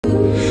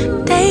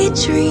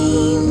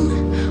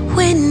Daydream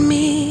with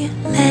me,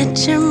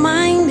 let your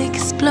mind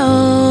explore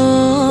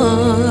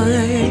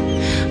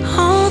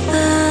all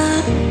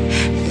the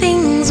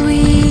things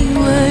we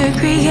were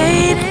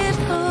created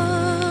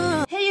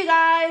for. Hey you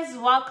guys,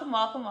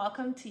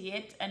 welcome to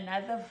yet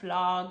another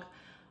vlog.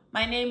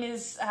 My name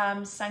is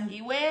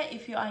Sangiwe.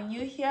 If you are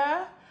new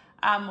here,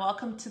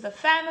 welcome to the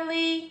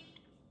family.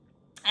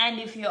 And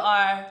if you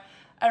are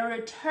a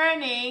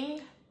returning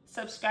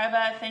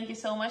subscriber, thank you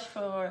so much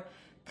for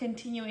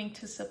continuing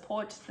to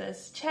support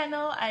this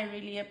channel. I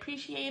really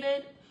appreciate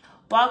it.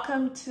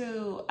 Welcome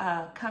to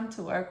Come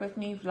to Work With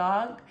Me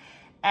vlog.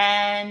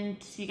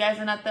 And you guys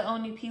are not the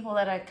only people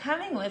that are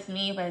coming with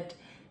me, but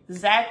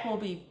Zach will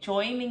be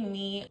joining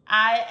me.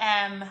 I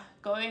am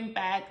going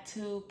back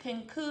to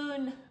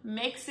Cancun,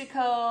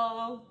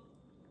 Mexico.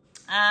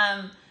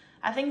 I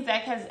think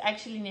Zach has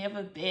actually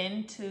never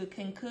been to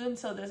Cancun,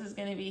 so this is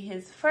going to be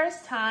his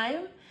first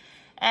time.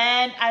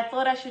 And I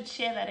thought I should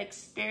share that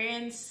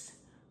experience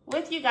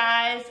with you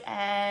guys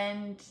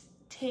and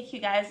take you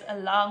guys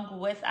along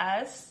with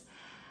us.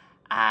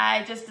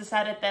 I just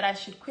decided that I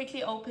should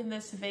quickly open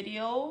this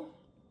video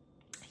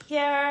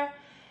here.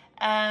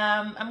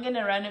 I'm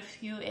gonna run a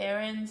few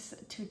errands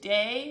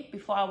today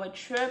before our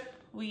trip.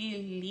 We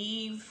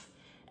leave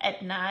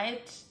at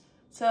night,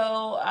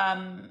 so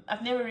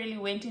I've never really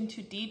went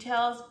into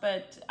details,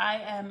 but I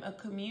am a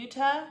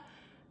commuter,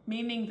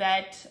 meaning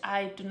that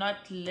I do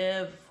not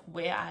live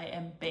where I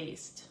am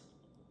based.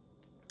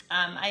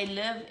 I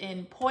live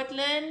in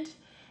Portland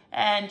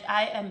and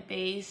I am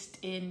based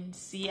in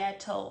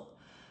Seattle,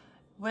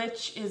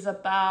 which is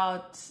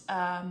about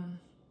 30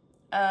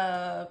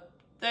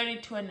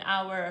 to an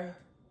hour.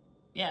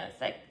 Yeah, it's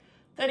like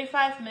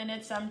 35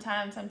 minutes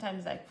sometimes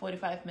like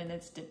 45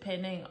 minutes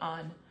depending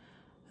on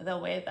the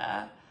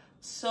weather.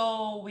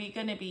 So we're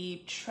gonna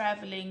be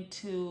traveling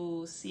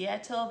to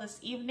Seattle this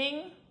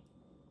evening,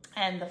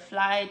 and the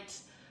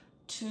flight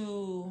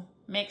to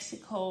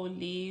Mexico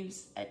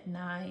leaves at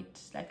night,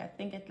 like I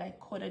think at like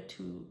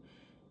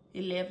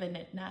 11:45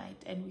 at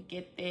night, and we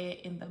get there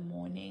in the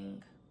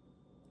morning.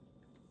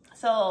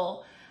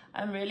 So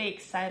I'm really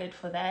excited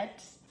for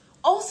that.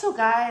 Also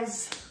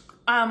guys,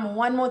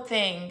 one more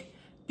thing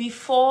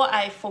before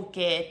I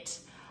forget.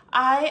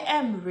 I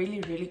am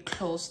really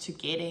close to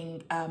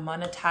getting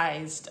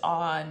monetized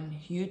on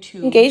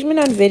YouTube. Engagement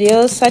on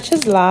videos such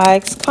as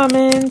likes,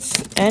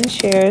 comments, and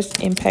shares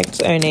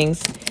impacts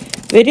earnings.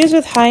 Videos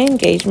with high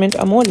engagement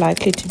are more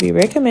likely to be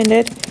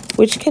recommended,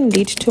 which can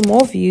lead to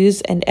more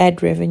views and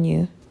ad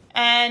revenue.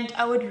 And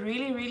I would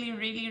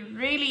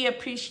really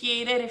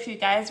appreciate it if you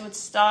guys would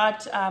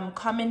start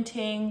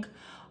commenting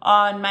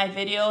on my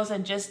videos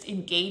and just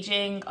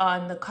engaging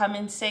on the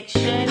comment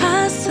section.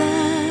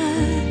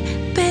 Possibilities,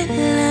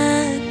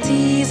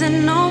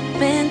 an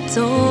open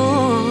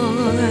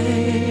door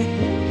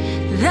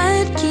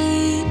that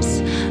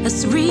keeps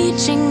us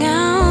reaching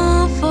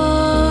out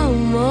for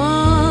more.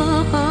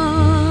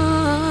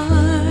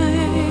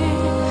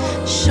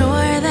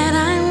 Sure that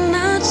I'm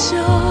not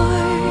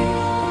sure.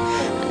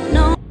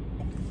 No.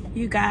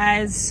 You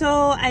guys,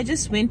 so I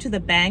just went to the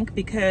bank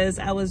because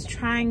I was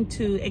trying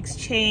to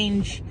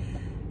exchange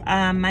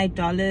my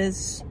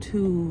dollars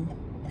to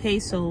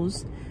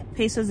pesos.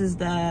 Pesos is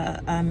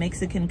the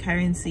Mexican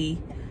currency.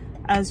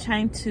 I was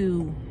trying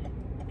to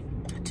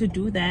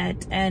do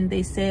that, and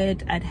they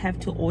said I'd have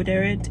to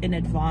order it in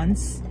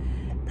advance,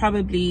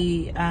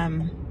 probably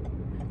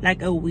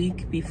like a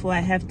week before I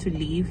have to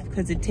leave,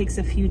 because it takes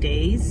a few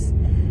days.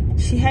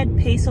 She had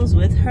pesos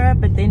with her,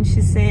 but then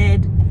she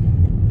said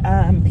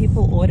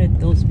people ordered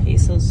those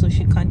pesos, so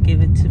she can't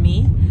give it to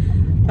me.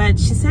 But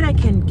she said I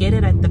can get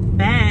it at the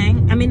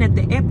bank, I mean at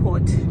the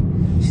airport.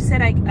 She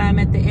said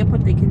at the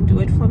airport they can do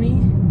it for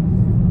me.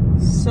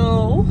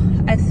 So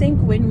I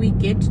think when we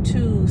get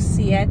to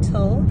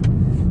Seattle,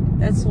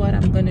 that's what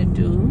I'm gonna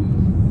do.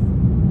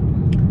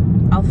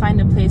 I'll find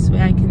a place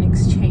where I can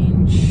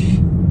exchange,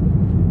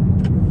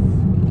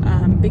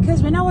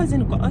 because when I was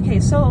in,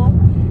 so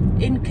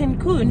in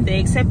Cancun they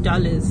accept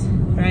dollars,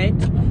 right?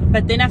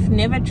 But then I've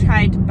never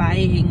tried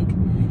buying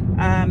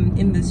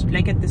in this,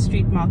 like at the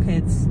street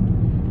markets.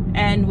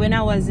 And when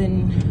I was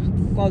in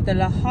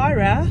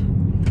Guadalajara,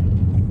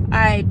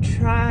 I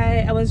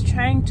was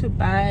trying to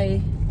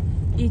buy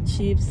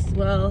chips,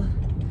 well,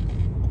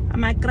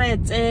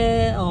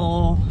 amakretse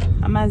or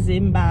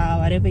amazimba,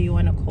 whatever you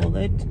want to call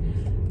it.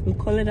 We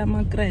call it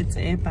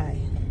amakretse.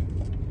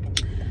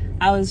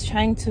 I was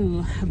trying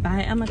to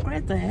buy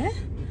amakretse,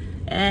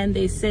 and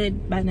they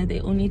said, "Bana, they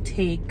only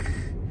take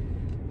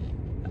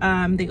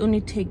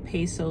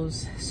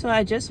pesos." So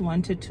I just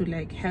wanted to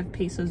like have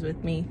pesos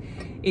with me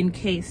in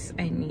case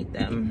I need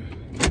them.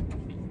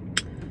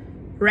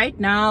 Right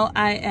now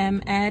I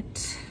am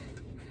at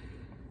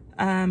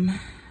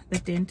the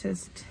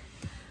dentist.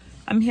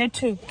 I'm here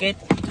to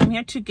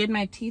get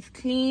my teeth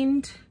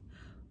cleaned.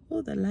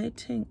 Oh, the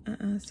lighting,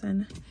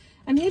 son.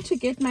 I'm here to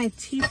get my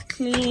teeth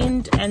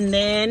cleaned, and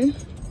then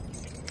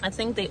I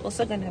think they're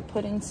also gonna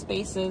put in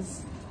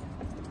spaces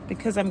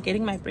because I'm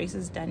getting my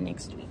braces done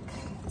next week.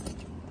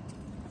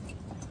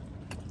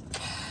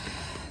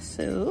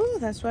 So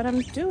that's what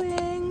I'm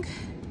doing.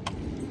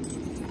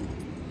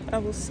 I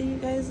will see you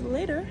guys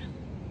later.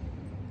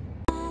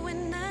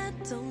 When I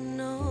don't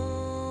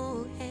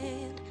know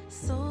it,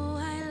 so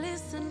I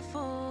listen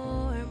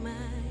for my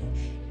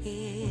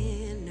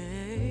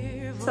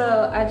inner voice.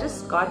 So I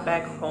just got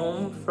back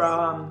home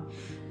from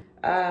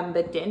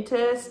the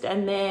dentist,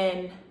 and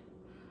then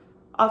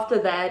after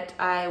that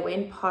I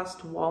went past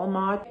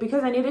Walmart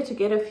because I needed to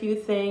get a few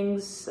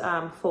things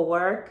for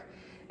work,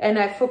 and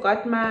I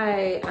forgot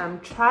my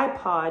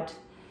tripod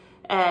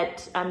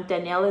at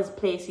Daniela's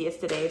place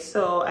yesterday,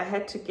 so I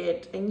had to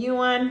get a new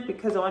one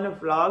because I want to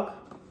vlog.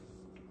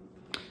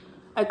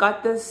 I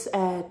got this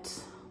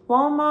at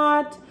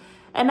Walmart,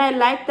 and I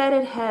like that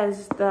it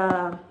has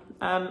the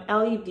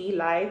LED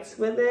lights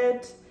with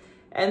it,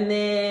 and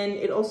then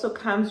it also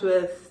comes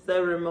with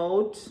the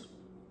remote,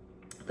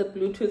 the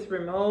Bluetooth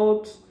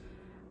remote.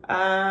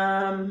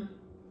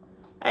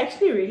 I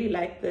actually really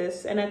like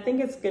this, and I think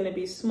it's going to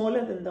be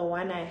smaller than the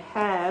one I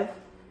have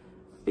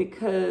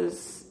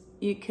because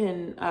you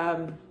can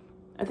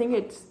I think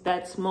it's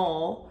that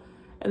small,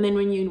 and then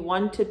when you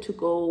want it to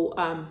go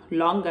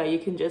longer, you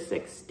can just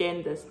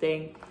extend this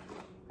thing.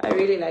 I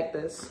really like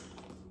this.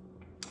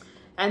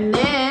 And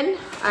then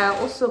I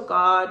also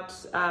got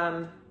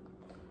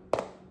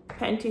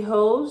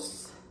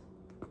pantyhose.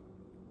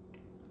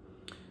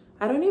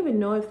 I don't even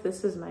know if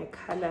this is my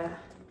color,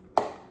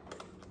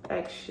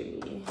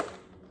 actually.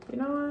 You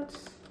know what?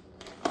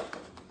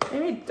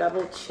 Let me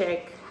double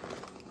check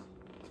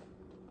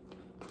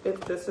if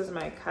this is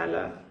my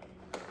color.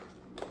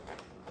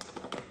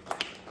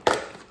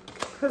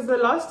 Because the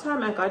last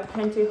time I got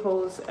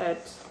pantyhose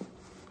at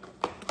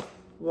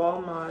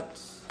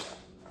Walmart,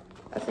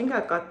 I think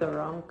I got the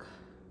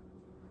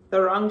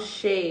wrong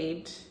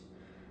shade.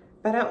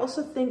 But I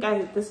also think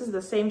this is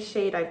the same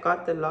shade I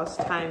got the last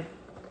time.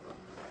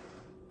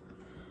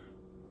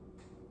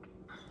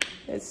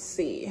 Let's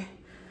see.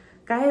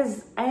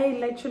 Guys, I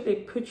literally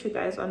put you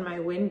guys on my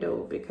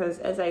window because,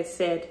 as I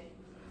said,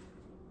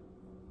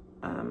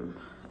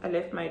 I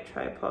left my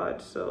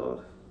tripod,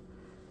 so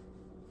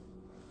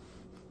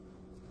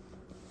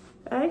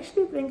I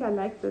actually think I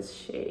like this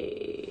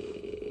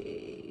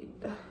shade.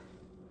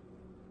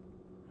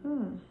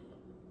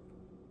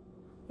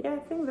 Yeah, I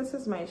think this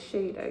is my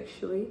shade,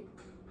 actually.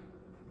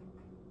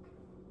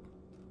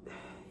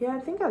 Yeah, I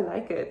think I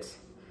like it.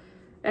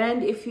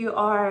 And if you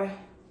are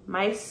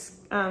my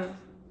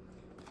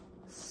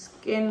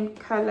skin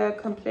color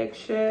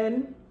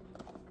complexion,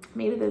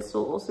 maybe this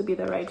will also be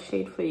the right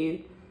shade for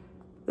you.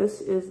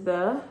 This is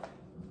the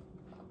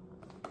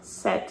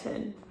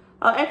satin.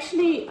 I'll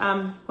actually,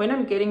 when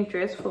I'm getting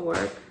dressed for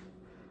work,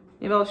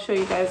 maybe I'll show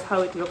you guys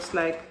how it looks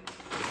like.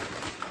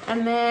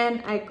 And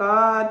then I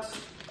got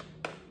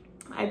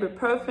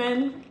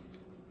ibuprofen,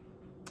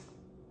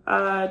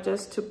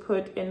 just to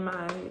put in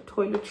my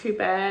toiletry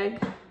bag.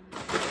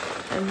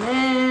 And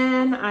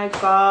then I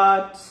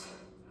got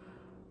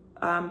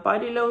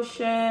body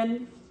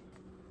lotion,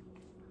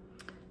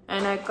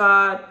 and I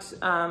got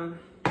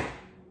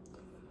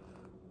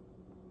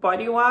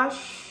body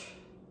wash,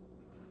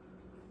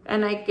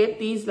 and I get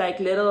these like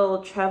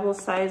little travel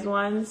size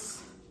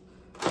ones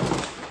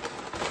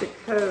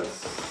because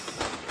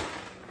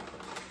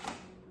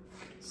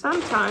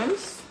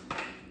sometimes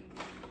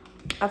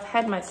I've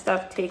had my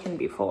stuff taken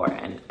before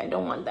and I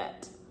don't want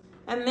that.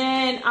 And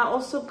then I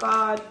also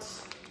got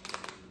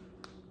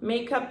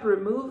makeup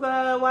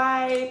remover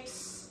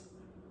wipes.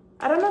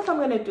 I don't know if I'm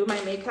gonna do my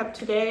makeup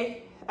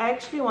today. I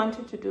actually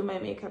wanted to do my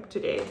makeup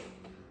today,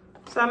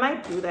 so I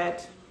might do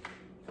that.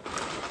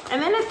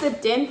 And then at the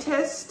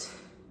dentist,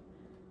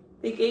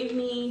 they gave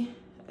me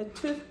a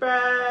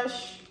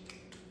toothbrush,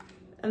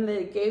 and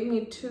they gave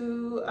me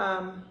two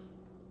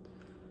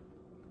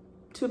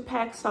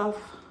packs of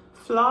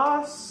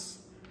floss,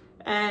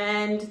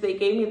 and they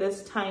gave me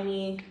this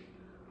tiny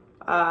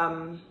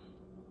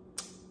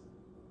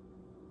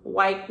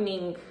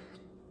whitening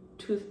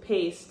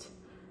toothpaste.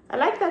 I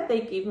like that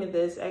they gave me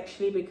this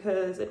actually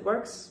because it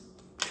works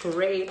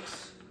great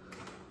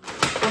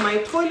for my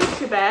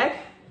toiletry bag.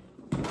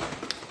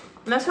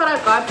 And that's what I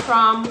got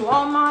from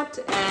Walmart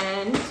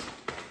and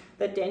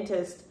the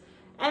dentist.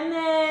 And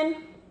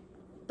then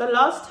the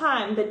last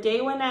time, the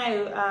day when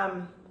I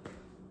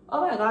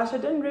oh my gosh, I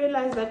didn't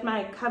realize that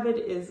my cupboard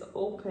is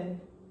open.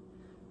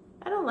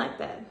 I don't like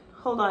that.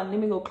 Hold on, let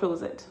me go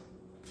close it.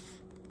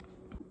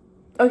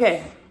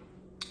 Okay,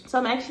 so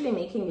I'm actually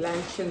making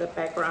lunch in the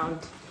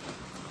background.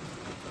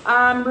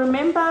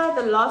 Remember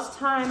the last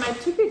time I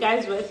took you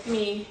guys with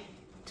me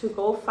to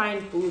go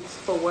find boots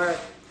for work?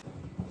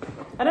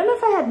 I don't know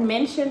if I had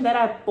mentioned that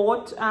I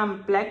bought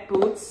black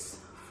boots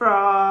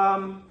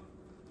from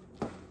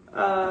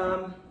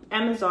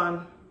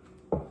Amazon.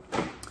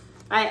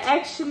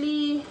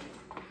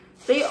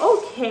 They're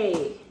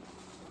okay.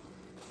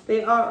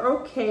 They are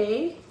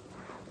okay.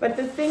 But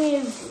the thing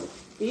is,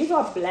 these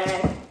are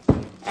black.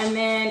 And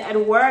then at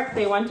work,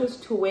 they want us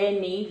to wear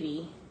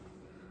navy.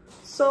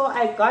 So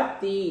I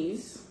got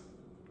these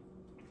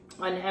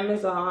on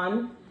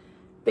Amazon.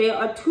 they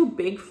are too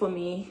big for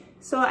me.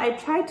 So I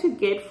try to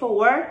get, for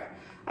work,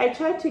 I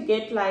try to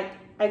get like,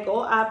 I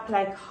go up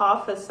like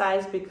half a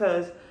size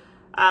because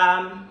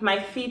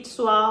my feet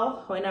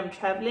swell when I'm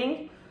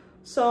traveling.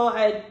 So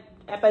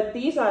but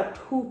these are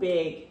too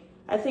big.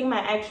 I think my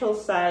actual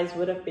size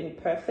would have been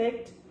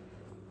perfect.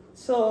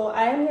 So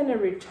I am gonna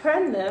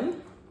return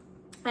them,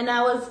 and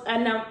I was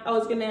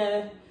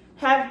gonna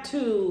have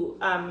to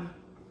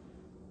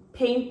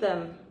paint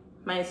them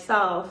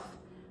myself,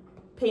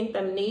 paint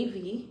them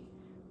navy,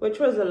 which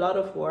was a lot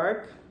of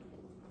work.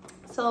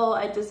 So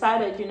I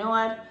decided, you know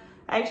what,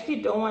 I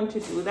actually don't want to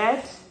do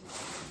that.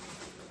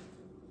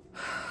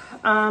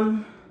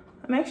 I'm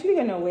actually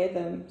gonna wear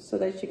them so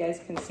that you guys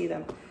can see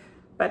them.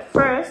 But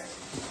first,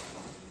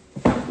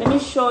 let me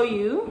show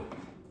you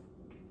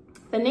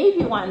the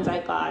navy ones I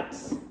got.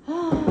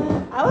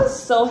 I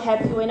was so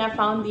happy when I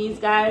found these,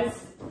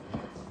 guys.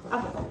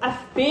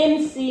 I've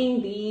been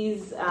seeing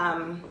these,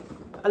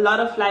 a lot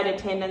of flight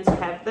attendants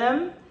have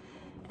them,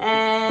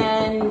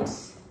 and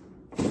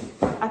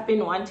I've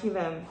been wanting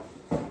them.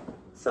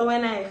 So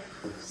when I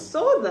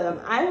saw them,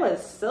 I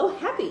was so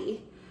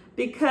happy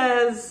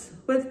because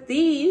with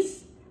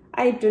these,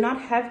 I do not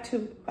have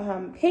to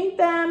paint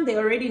them. They're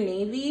already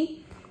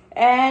navy.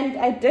 And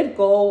I did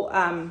go,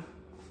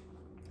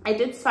 I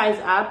did size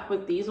up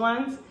with these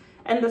ones,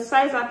 and the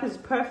size up is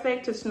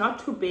perfect. It's not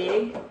too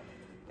big.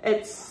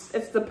 It's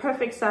the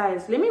perfect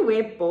size. Let me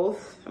wear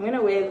both. I'm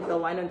gonna wear the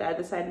one on the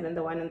other side and then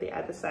the one on the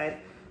other side,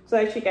 so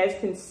that you guys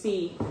can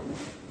see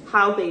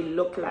how they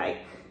look like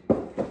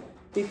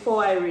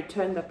before I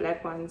return the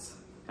black ones.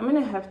 I'm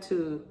gonna have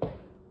to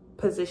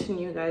position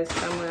you guys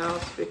somewhere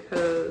else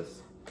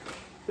because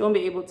you won't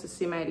be able to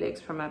see my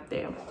legs from up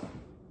there.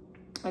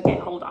 Okay,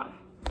 hold on.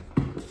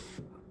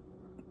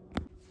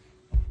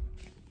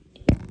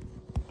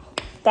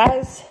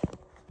 Guys,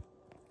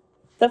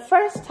 the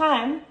first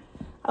time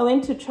I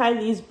went to try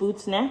these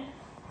boots,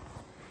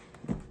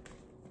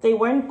 they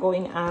weren't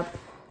going up.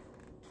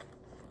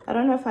 I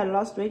don't know if I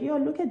lost weight. Yo,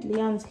 look at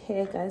Leon's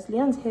hair, guys.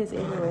 Leon's hair is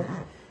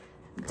everywhere.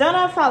 Don't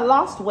know if I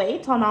lost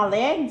weight on our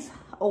legs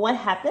or what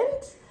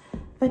happened,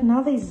 but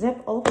now they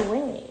zip all the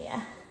way.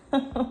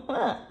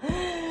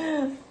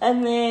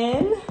 And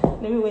then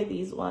let me wear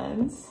these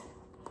ones.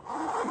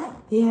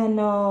 Yeah,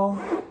 no,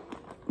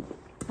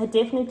 I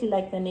definitely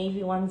like the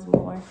navy ones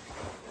more.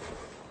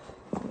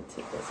 Let me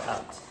take this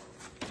out.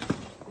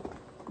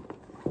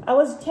 I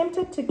was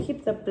tempted to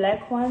keep the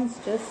black ones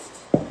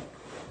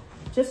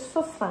just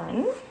for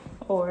fun,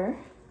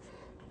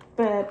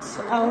 but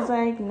I was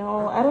like,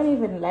 no, I don't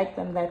even like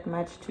them that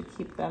much to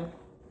keep them.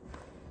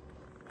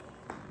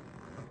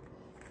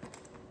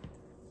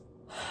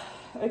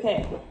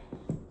 Okay,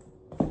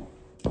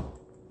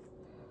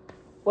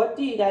 what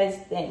do you guys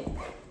think?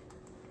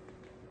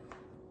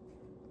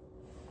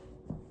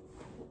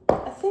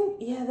 I think,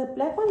 yeah, the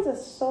black ones are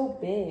so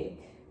big.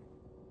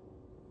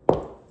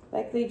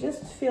 Like, they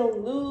just feel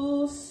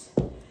loose,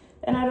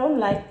 and I don't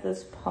like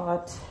this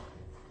part.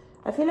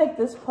 I feel like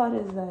this part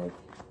is like,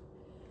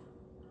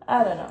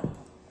 I don't know.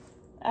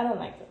 I don't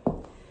like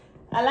them.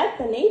 I like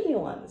the navy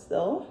ones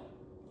though.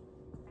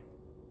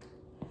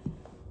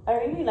 I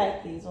really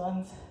like these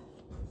ones.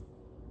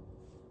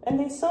 And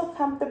they're so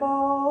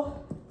comfortable.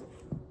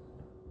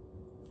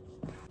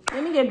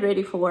 Let me get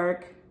ready for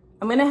work.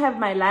 I'm gonna have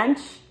my lunch,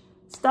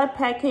 start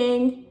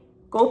packing,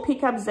 go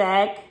pick up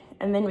Zach,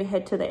 and then we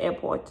head to the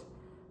airport.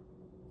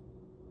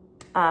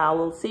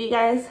 We'll see you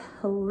guys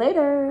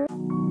later.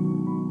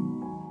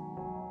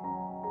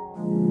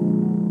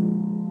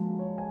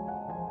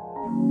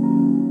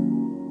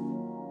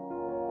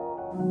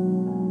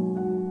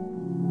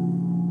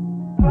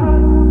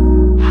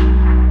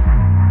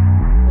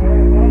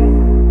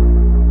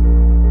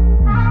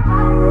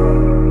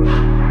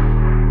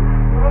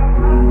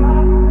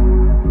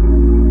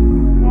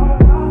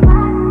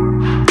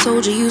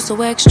 Told you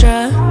so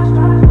extra,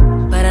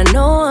 but I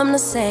know I'm the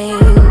same,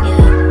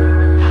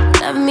 yeah.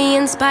 Love me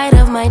in spite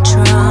of my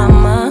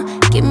trauma.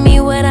 Give me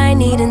what I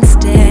need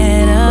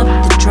instead of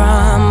the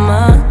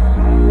drama.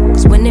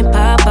 Cause when it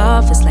pop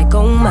off, it's like,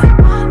 oh my.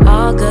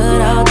 All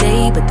good all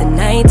day, but the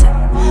night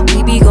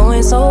we be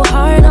going so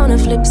hard on the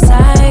flip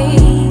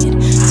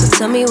side. So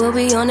tell me what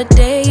we on a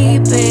day,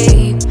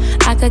 babe.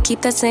 I could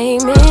keep that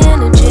same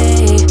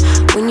energy.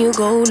 When you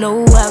go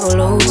low, I go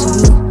low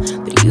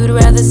too. But you'd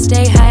rather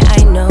stay high,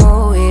 I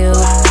know you.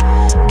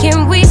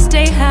 Can we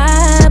stay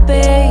high,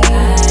 babe?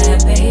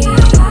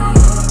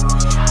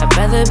 I'd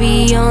rather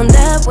be on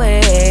that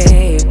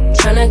wave,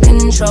 tryna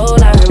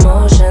control our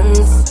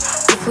emotions.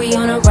 If we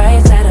on the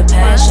right side of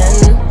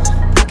passion,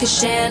 we could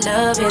share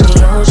love in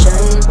the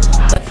ocean.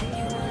 But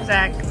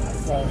Zach,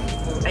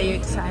 are you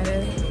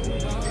excited?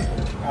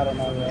 I don't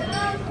know yet.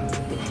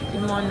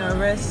 You're more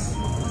nervous?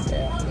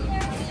 Yeah.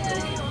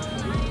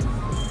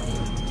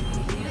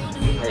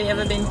 Have you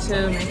ever been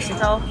to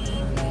Mexico?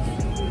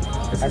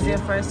 This is your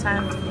first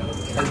time?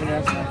 Have you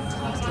been to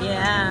Mexico?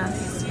 Yeah.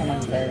 It's kind of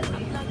unfair.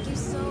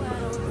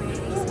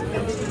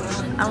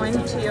 I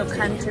went to your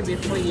country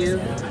before you.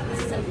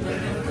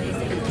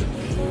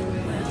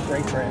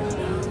 Great for it.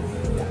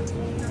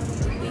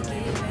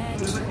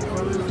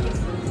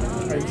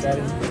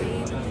 Daddy,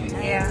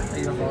 Yeah. are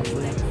you gonna fall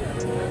asleep?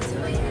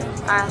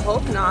 I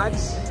hope not.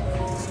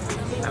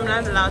 I'm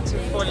not allowed to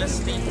fall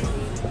asleep.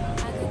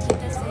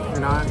 You're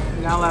not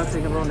allowed to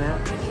take a little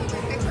nap?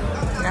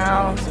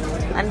 No,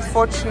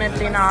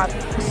 unfortunately not.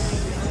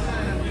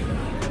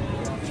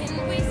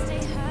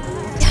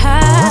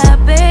 Hi,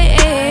 babe.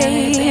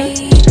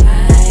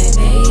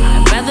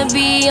 I'd rather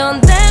be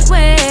on that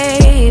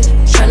wave,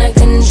 tryna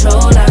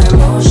control our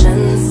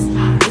emotions.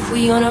 If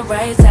we on the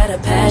right side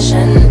of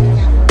passion,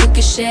 we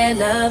could share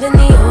love in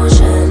the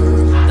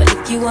ocean. But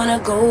if you wanna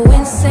go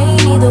insane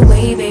either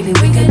way, baby,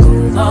 we could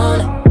move on.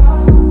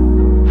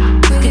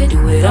 We could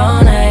do it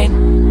all night.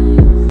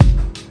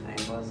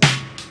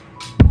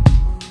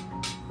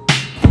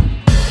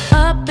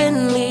 Up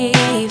and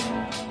leave.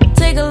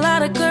 Take a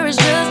lot of courage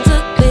just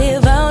to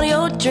live out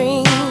your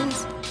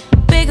dreams.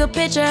 Bigger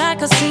picture I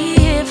could see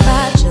if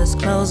I just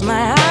close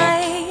my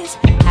eyes.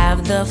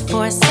 Have the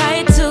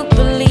foresight to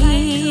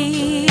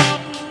believe.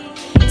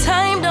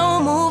 Time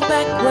don't move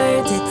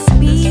backwards, it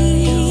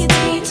speeds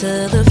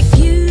to the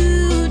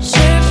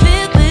future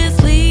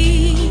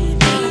fearlessly.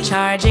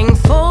 Charging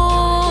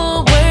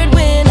forward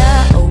when I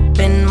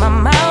open my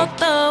mouth,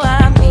 though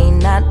I may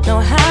not know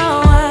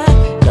how. I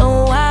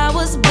know I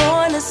was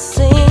born to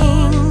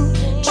sing.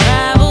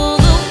 Travel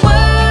the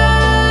world,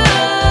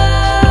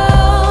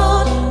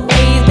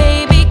 raise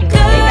baby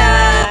girl.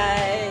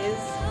 Hey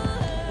guys,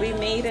 we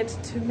made it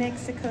to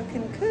Mexico,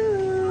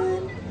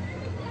 Cancun.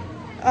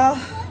 Oh,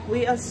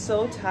 we are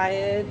so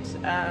tired.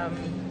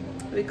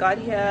 We got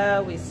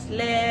here, we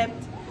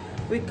slept.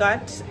 I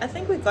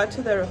think we got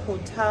to the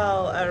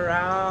hotel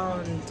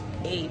around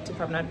 8,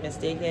 if I'm not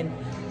mistaken.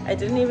 I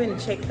didn't even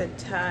check the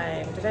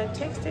time. Did I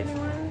text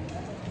anyone?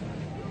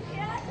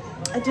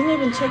 I didn't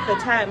even check the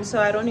time,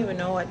 so I don't even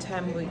know what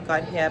time we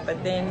got here.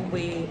 But then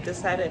we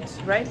decided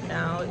right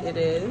now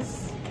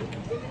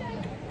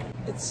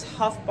it's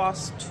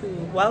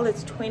 2:30. Well,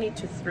 it's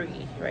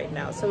 2:50 right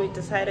now. So we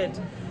decided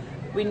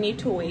we need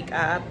to wake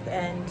up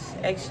and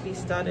actually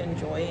start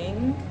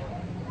enjoying,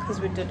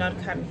 because we did not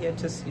come here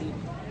to sleep.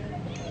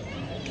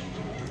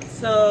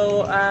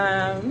 So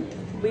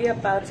we're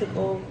about to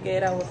go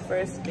get our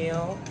first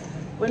meal.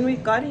 When we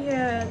got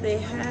here, they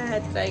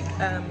had like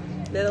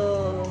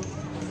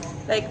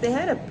they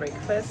had a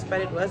breakfast, but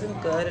it wasn't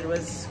good. It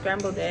was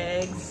scrambled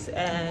eggs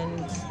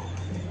and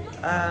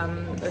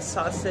a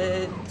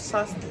sausage.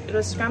 It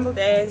was scrambled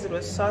eggs, it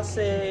was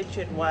sausage,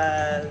 it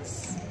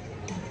was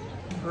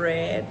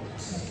bread.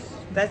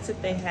 That's it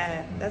they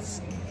had.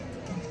 That's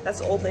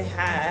all they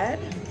had.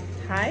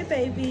 Hi,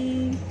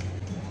 baby.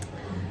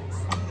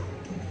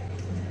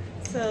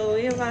 So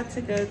we're about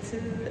to go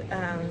to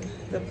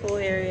the pool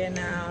area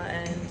now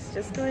and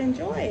just go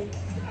enjoy.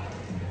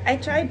 I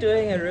tried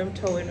doing a room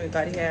tour when we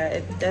got here.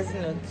 It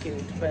doesn't look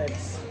cute, but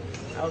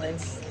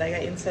I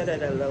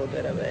inserted a little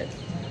bit of it.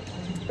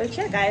 But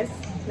yeah, guys,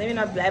 let me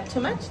not blab too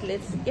much.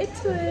 Let's get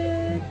to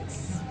it.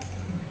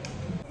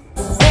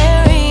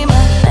 Bury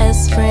my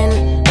best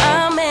friend.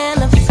 I'm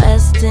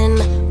manifesting,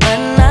 but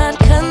not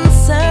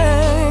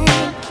concerned.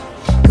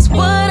 'Cause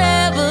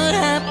whatever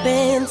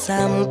happens,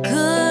 I'm good.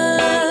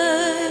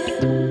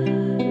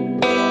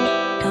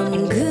 I'm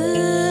good.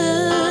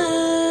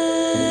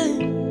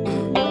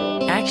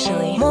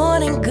 Actually, more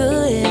than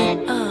good.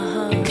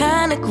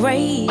 Kinda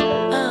great.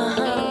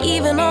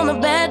 Even on the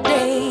bad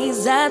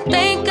days, I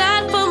thank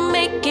God for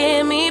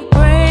making me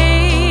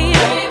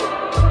brave.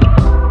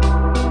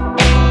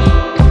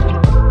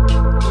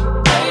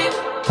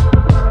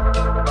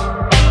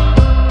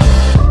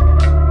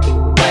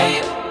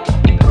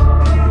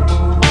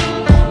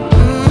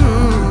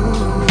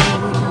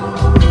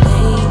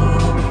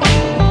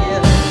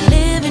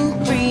 Living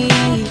free.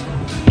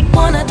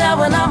 Wanna die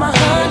when I'm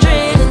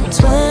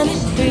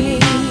 123.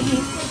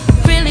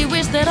 Really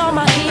wish that all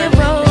my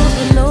heroes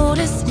would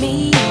notice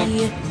me,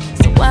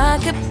 so I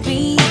could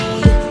be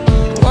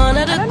one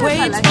of the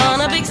greats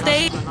on a big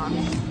stage.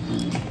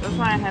 That's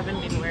why I haven't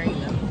been wearing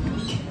them.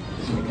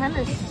 They're kind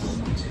of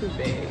too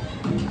big,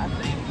 I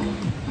think.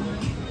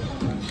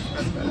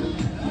 That's better.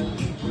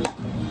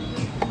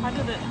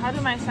 How do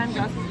my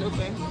sunglasses look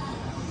like?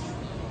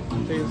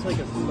 It's like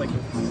a smudge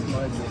or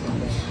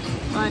something.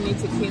 Oh, I need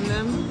to clean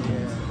them.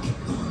 Yeah.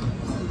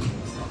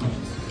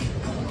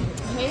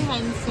 Hey,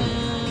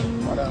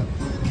 handsome. What up?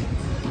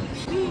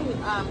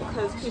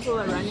 Because people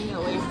are running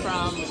away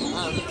from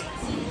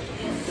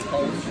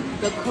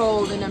the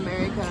cold in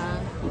America.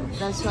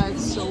 That's why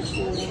it's so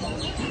cool.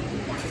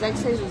 Zach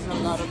says there's a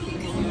lot of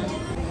people here.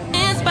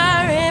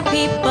 Inspiring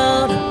people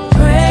to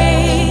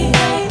pray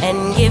and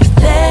give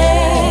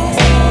thanks,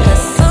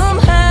 'cause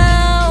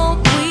somehow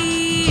we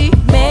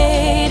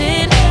made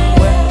it.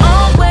 We're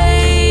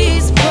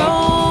always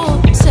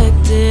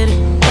protected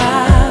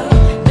while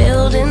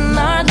building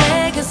our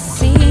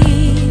legacy.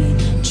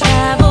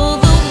 Travel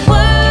the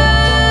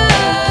world,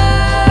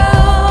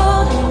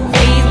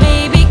 raise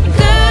baby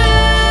girls,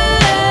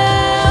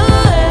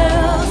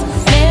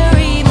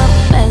 marry my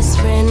best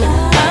friend.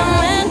 I'm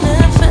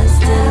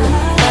manifesting,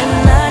 but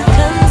not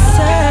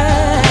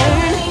concerned.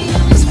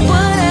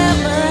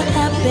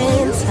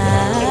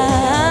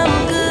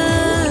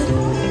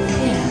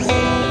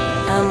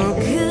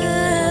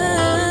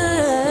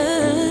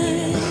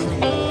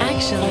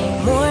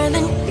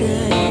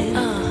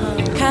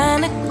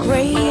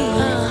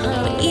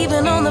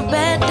 the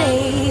bad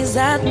days,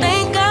 I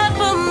thank God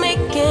for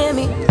making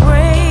me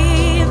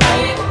brave,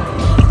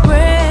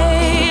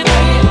 brave,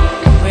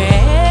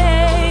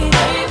 brave,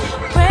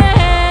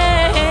 brave,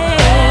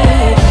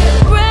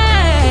 brave,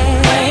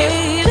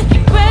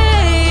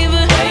 brave,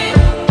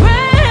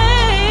 brave.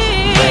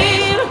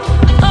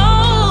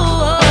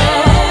 Oh,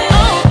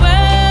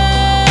 brave.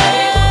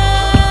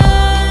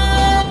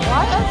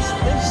 Wow,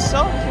 they're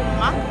so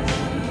humongous.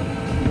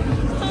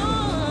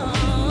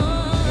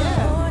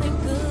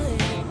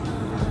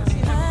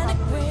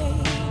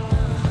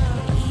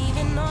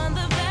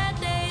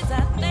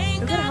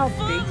 Look at how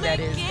big that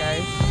is,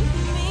 guys.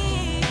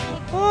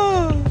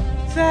 Oh,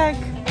 Zach.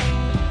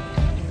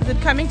 Is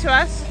it coming to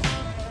us?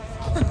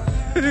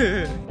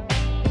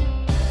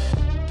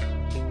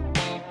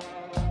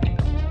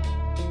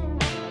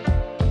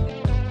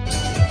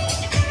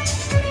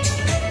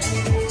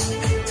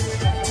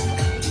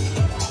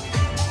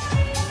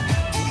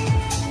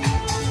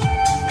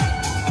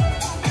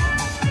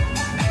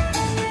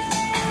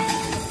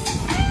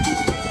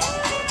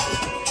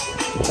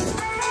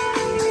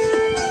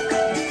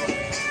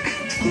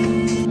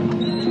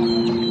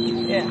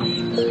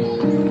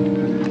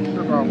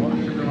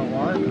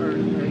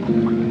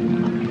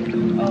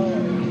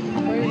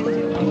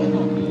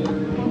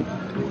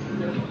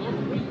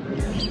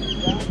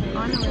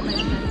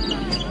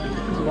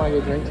 Want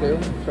your drink too?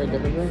 Try a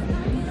different drink?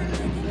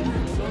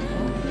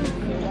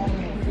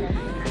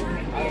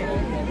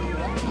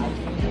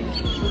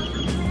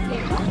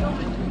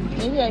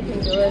 Maybe I can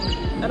do it.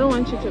 I don't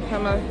want you to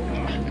come out.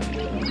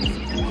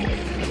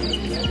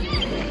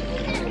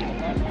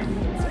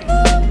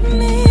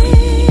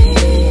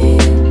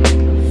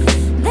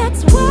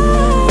 That's why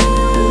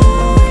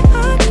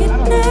I get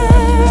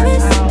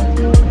nervous.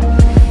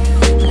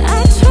 I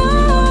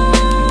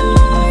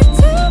try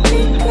to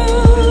be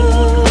good,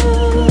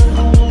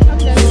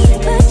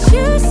 but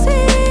you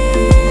see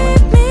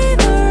me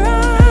the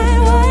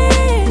right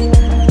way.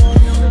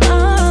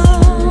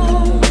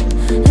 Oh,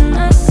 and I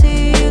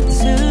see you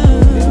too.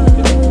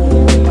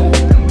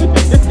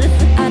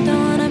 I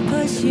don't wanna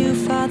push you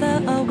farther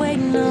away,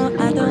 no.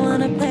 I don't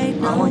wanna play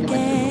no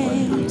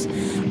games.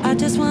 I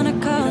just wanna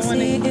call,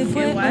 see if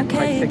we're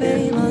okay,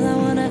 babe. All I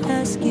wanna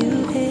ask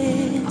you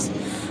is,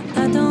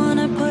 I don't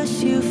wanna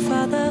push you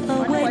farther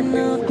away,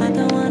 no. I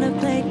don't wanna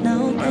play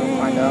no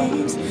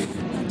games.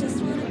 I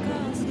just wanna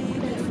call, see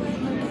if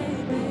we're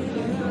okay, babe.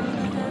 All I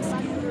wanna ask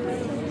you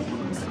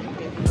is,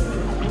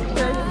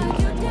 are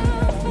you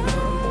down for?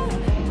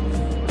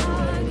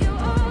 Are you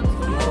up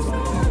for?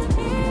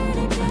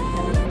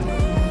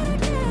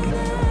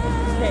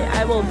 Okay,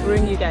 I will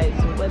bring you guys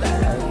with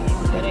us.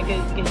 Gonna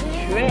get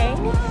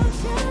drinks.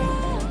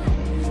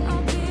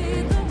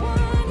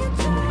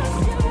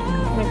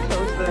 Let me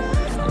close this.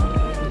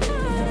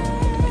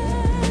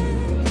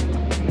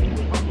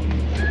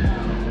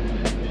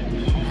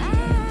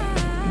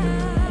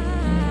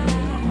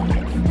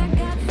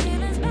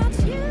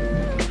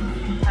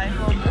 I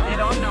hope they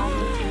don't know.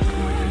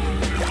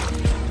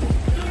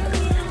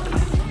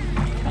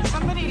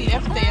 Somebody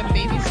left their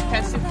baby's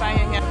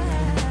pacifier here.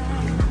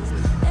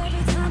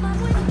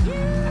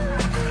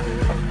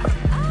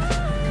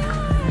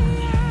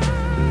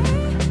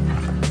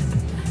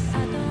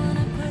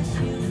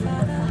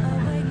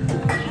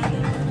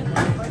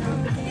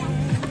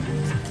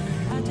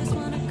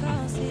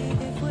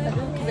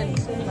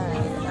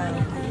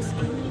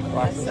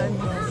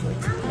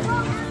 Sunglasses.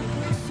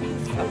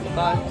 I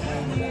forgot.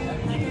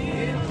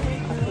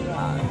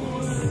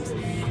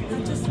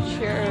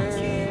 Cheers.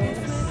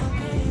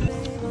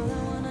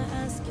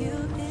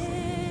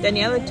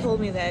 Daniela told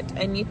me that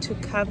I need to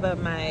cover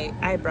my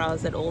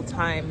eyebrows at all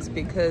times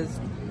because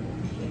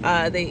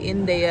they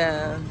in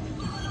their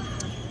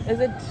is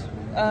it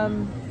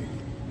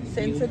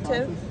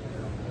sensitive?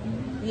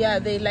 Yeah,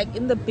 they like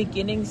in the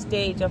beginning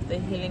stage of the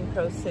healing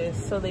process,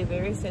 so they're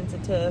very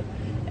sensitive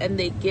and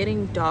they're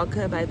getting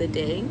darker by the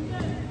day,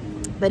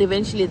 but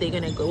eventually they're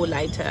gonna go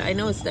lighter. I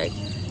know it's like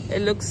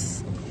it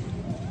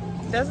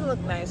doesn't look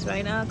nice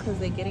right now because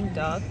they're getting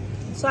dark,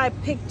 so I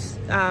picked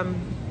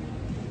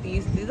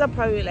these are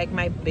probably like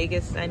my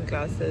biggest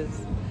sunglasses,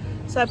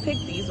 so I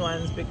picked these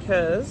ones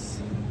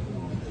because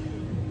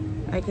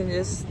I can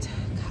just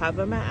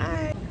cover my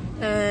eye.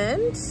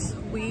 And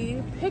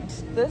we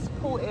picked this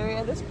pool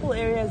area. This pool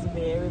area is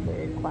very,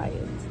 very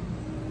quiet.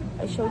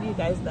 I showed you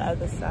guys the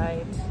other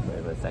side where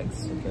it was like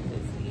super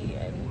busy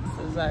and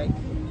it was like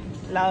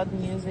loud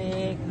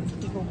music,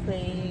 people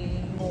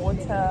playing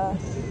water,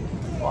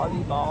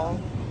 volleyball.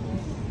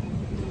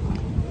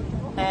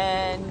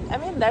 And I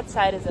mean, that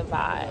side is a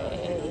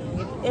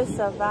vibe. It's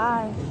a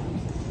vibe.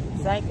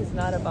 Zach is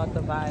not about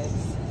the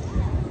vibes.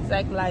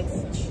 Zach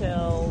likes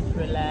chill,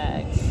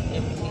 relax,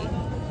 empty.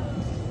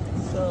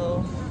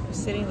 So we're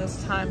sitting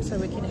this time so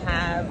we can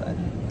have a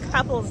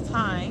couple's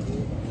time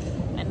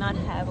and not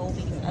have all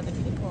these other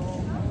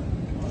people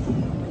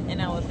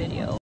in our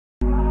video.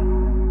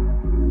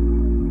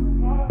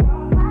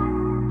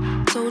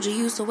 Told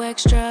you so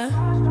extra,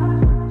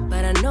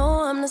 but I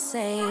know I'm the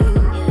same.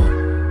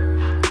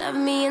 Yeah. Love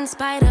me in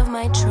spite of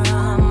my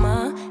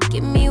trauma.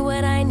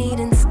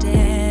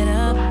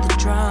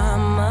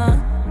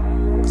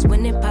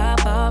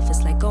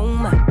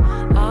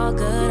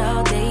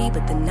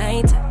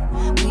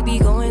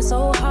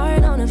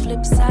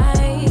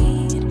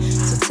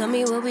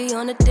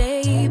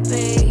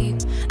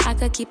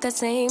 could keep that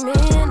same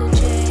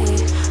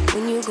energy.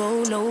 When you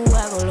go low,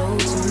 I go low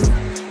too.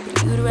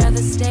 But you'd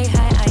rather stay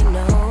high, I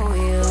know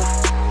you.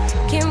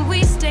 Can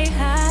we stay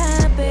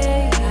high,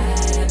 babe?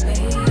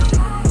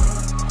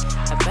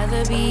 I'd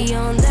rather be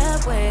on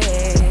that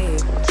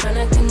wave,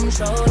 trying to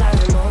control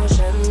our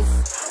emotions.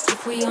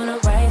 If we on the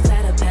right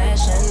side of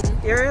passion.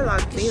 You're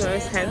like the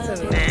most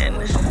handsome man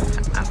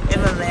I've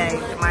ever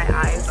laid my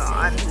eyes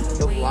on.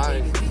 You're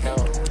blind.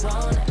 Hell.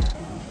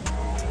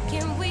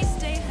 Can we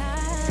stay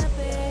high,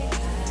 babe?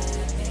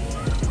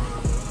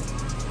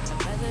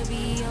 I'd rather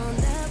be on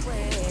that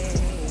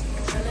wave,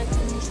 trying to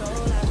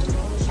control our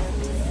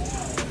emotions.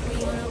 If we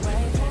on the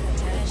right side of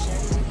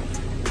passion,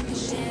 we can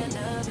share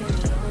love in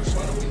the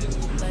ocean.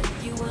 But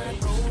if you wanna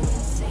go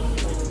insane,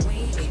 we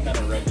Kind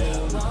of right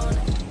now. go on.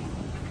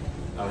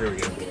 Oh, here we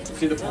go.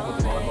 See the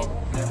volleyball?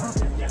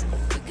 Yeah.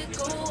 We could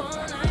go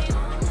all night,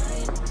 all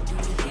night. Do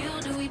we heal,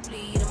 do we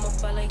bleed? I'ma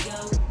follow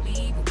your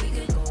lead, but we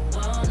could go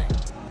all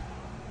night.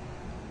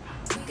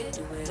 We could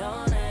do it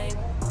all night.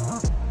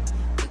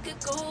 We could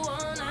go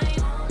all night,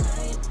 all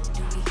night.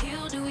 Do we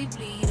heal, do we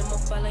bleed? I'ma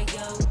follow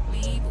your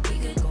lead, but we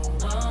could go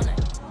all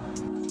night.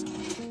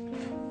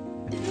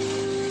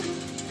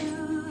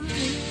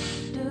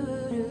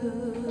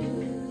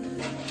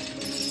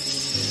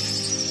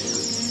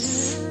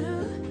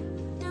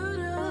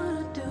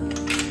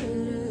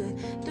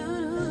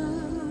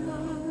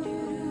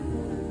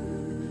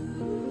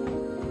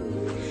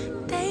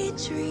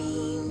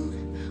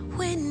 Daydream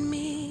with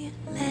me,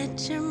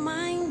 let your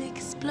mind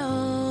explore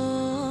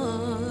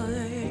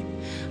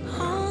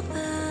all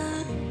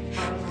the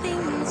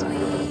things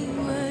we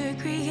were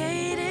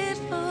created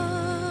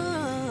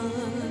for.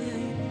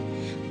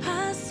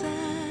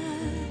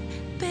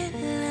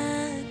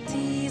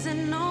 Possibilities,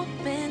 an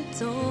open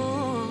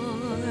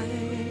door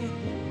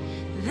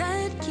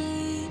that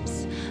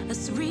keeps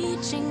us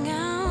reaching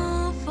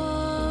out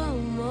for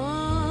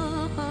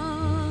more.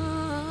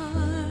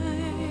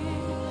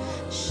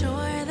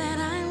 Sure that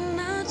I'm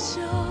not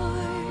sure. I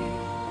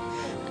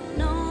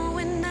know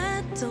when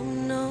I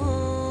don't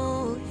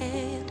know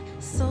it.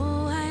 So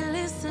I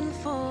listen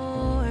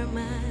for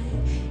my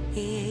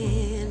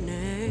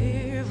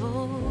inner voice.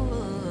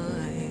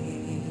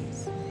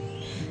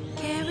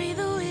 Carry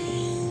the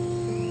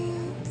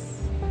winds,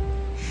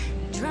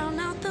 drown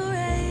out the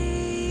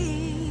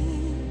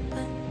rain.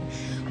 But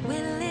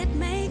will it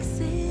make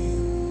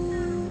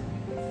sense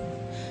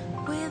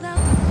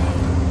without the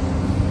pain?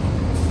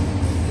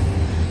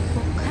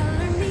 Won't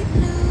color me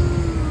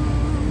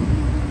blue,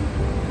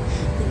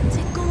 then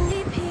tickle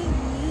me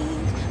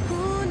pink.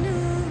 Who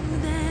knew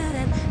that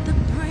at the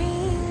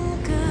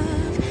brink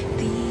of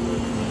the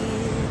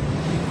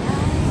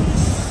light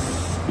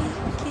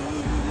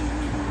begin?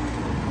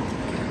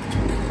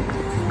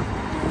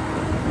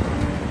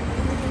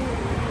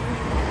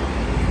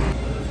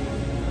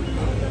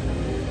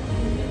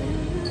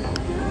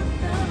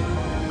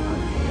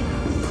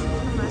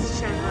 Let's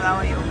check with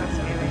our yoga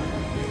feeling.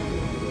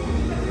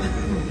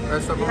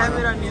 That's You have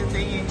it on your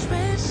thingy.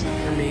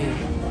 I mean,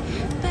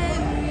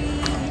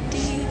 Buried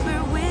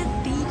deeper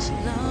with each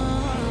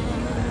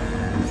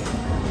loss,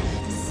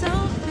 so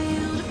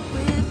filled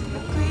with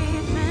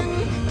grief and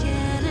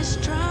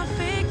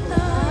catastrophic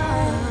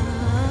thoughts,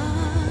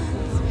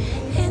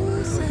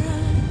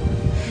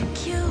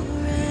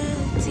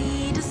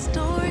 insecurity,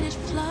 distorted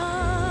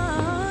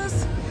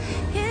flaws.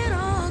 It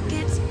all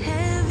gets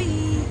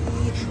heavy,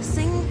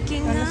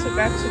 sinking Want us to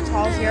grab some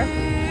towels here?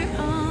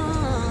 under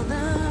all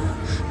the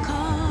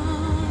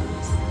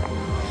cost.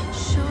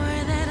 Sure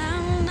that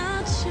I'm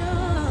not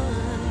sure.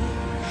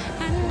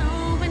 I know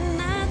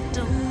when I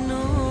don't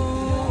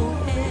know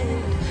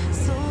it.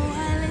 So I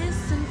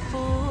listen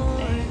for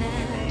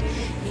that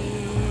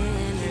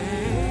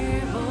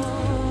inner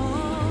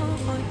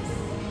voice.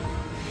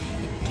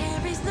 It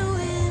carries the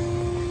wind,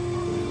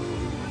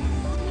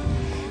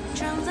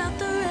 drowns out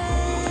the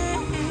rain.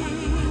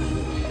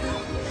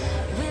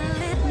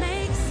 Will it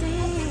make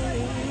sense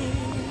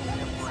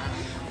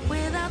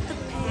without the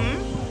pain?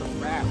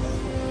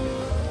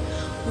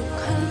 Will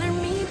color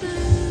me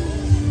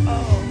blue,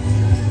 Oh,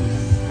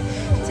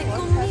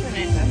 tickle what's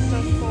me happening? That's so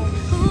pink. cool.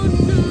 Who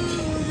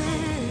knew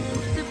that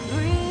the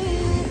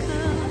brink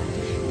of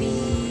the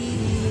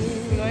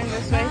Going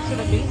this way to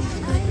the beach.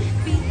 could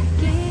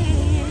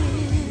begin?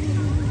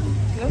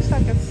 Looks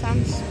like it's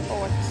some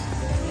sport.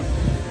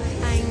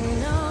 I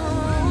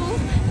know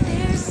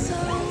there's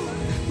so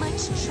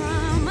much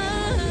trauma,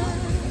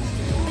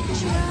 but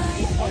try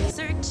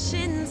search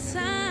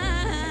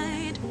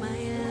inside my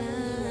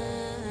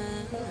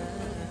love.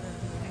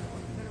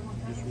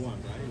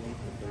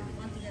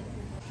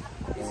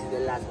 This is the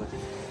last one.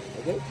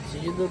 Okay? So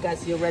you look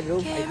at your red room.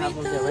 I have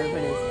all the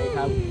reference. I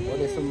have all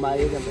the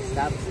somebody that the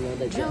staff, you know,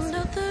 the Drowned just.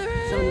 out the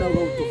So no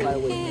go too far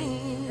away.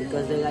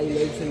 Because the guy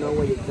let you know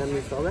when you turn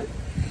this over.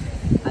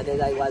 And the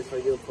guy was for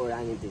you for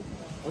anything.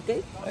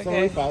 Okay? so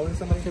are we following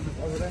somebody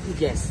over there?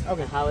 Yes.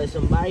 Okay. Have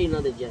somebody, you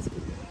know, the jet ski.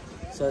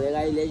 So the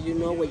guy let you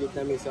know when you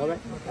turn this over.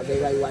 And the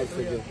guy was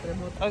for you.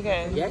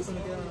 Okay. Yes?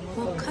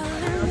 will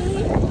color me